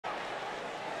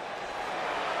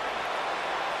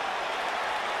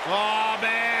Oh,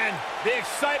 man. The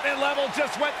excitement level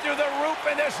just went through the roof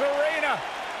in this arena.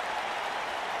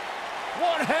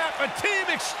 One half of Team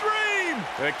Extreme.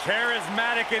 The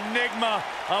charismatic Enigma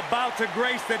about to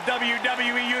grace the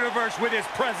WWE Universe with his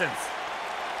presence.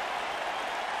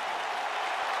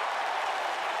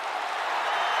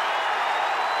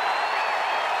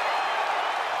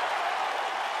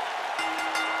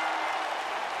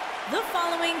 The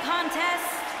following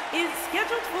contest is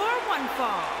scheduled for one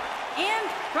fall.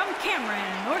 And from Cameron,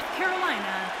 North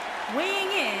Carolina, weighing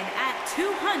in at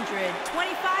 225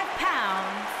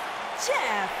 pounds,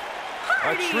 Jeff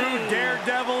Hardy. A true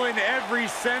daredevil in every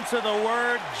sense of the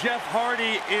word, Jeff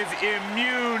Hardy is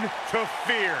immune to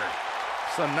fear.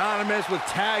 Synonymous with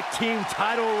tag team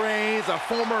title reigns, a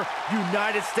former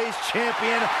United States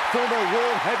champion, former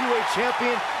world heavyweight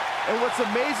champion. And what's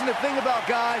amazing to think about,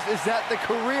 guys, is that the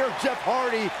career of Jeff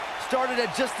Hardy started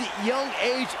at just the young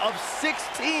age of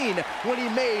 16 when he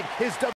made his